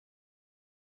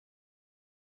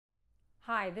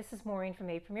Hi, this is Maureen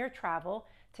from A Premier Travel.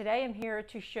 Today I'm here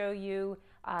to show you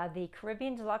the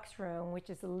Caribbean Deluxe room, which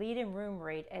is the lead-in room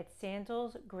rate at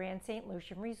Sandals Grand St.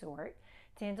 Lucian Resort.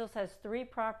 Sandals has 3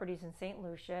 properties in St.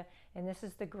 Lucia, and this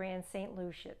is the Grand St.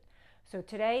 Lucian. So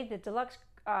today the Deluxe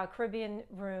Caribbean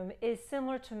room is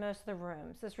similar to most of the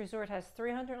rooms. This resort has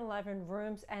 311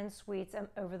 rooms and suites and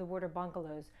over-the-water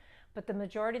bungalows, but the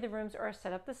majority of the rooms are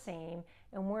set up the same,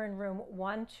 and we're in room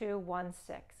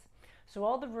 1216. So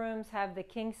all the rooms have the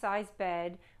king-size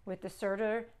bed with the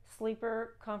Serta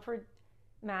sleeper comfort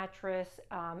mattress,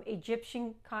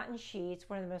 Egyptian cotton sheets,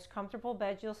 one of the most comfortable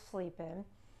beds you'll sleep in.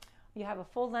 You have a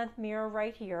full-length mirror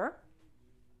right here.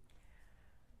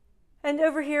 And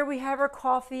over here we have our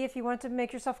coffee if you want to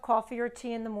make yourself coffee or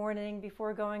tea in the morning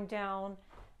before going down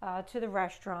to the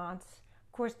restaurants.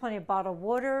 Of course, plenty of bottled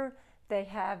water. They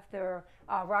have their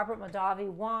Robert Mondavi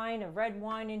wine, a red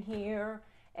wine in here,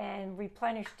 and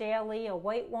replenish daily, a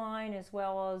white wine, as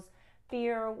well as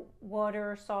beer,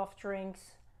 water, soft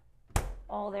drinks,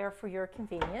 all there for your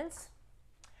convenience.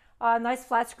 A nice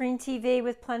flat screen TV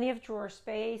with plenty of drawer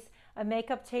space, a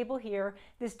makeup table here.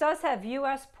 This does have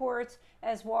US ports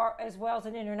as well as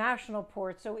an international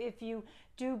port, so if you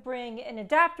do bring an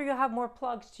adapter, you'll have more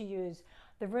plugs to use.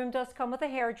 The room does come with a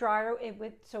hair dryer,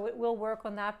 so it will work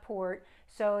on that port,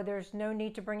 so there's no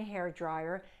need to bring a hair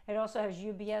dryer. It also has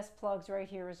UBS plugs right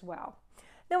here as well.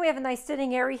 Then we have a nice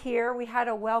sitting area here. We had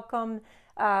a welcome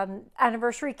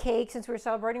anniversary cake since we were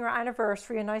celebrating our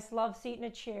anniversary, a nice love seat and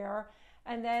a chair.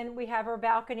 And then we have our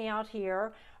balcony out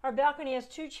here. Our balcony has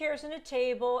 2 chairs and a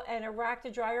table and a rack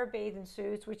to dry our bathing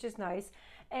suits, which is nice.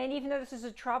 And even though this is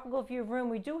a tropical view room,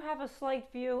 we do have a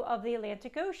slight view of the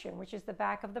Atlantic Ocean, which is the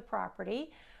back of the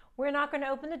property. We're not going to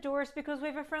open the doors because we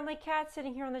have a friendly cat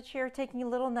sitting here on the chair taking a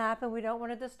little nap, and we don't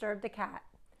want to disturb the cat.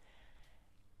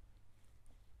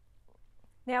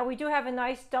 Now we do have a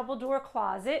nice double door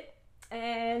closet,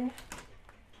 and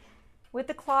with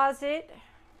the closet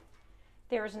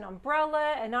there's an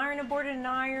umbrella, an ironing board and an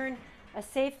iron, a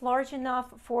safe large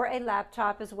enough for a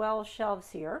laptop, as well as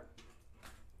shelves here.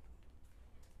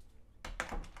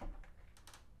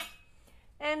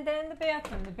 And then the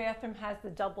bathroom. The bathroom has the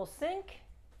double sink.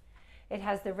 It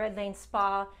has the Red Lane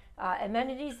Spa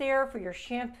amenities there for your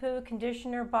shampoo,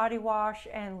 conditioner, body wash,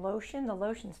 and lotion. The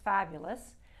lotion's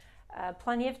fabulous.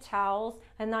 Plenty of towels,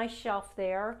 a nice shelf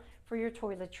there for your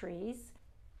toiletries.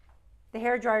 The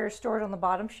hair dryer is stored on the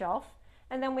bottom shelf.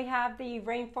 And then we have the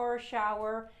rainforest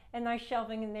shower and nice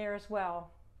shelving in there as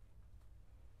well.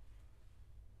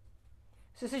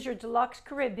 So this is your Deluxe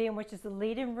Caribbean, which is the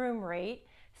lead-in room rate,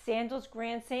 Sandals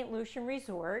Grand St. Lucian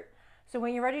Resort. So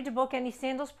when you're ready to book any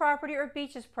Sandals property or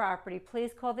beaches property,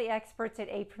 please call the experts at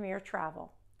A Premier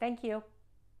Travel. Thank you.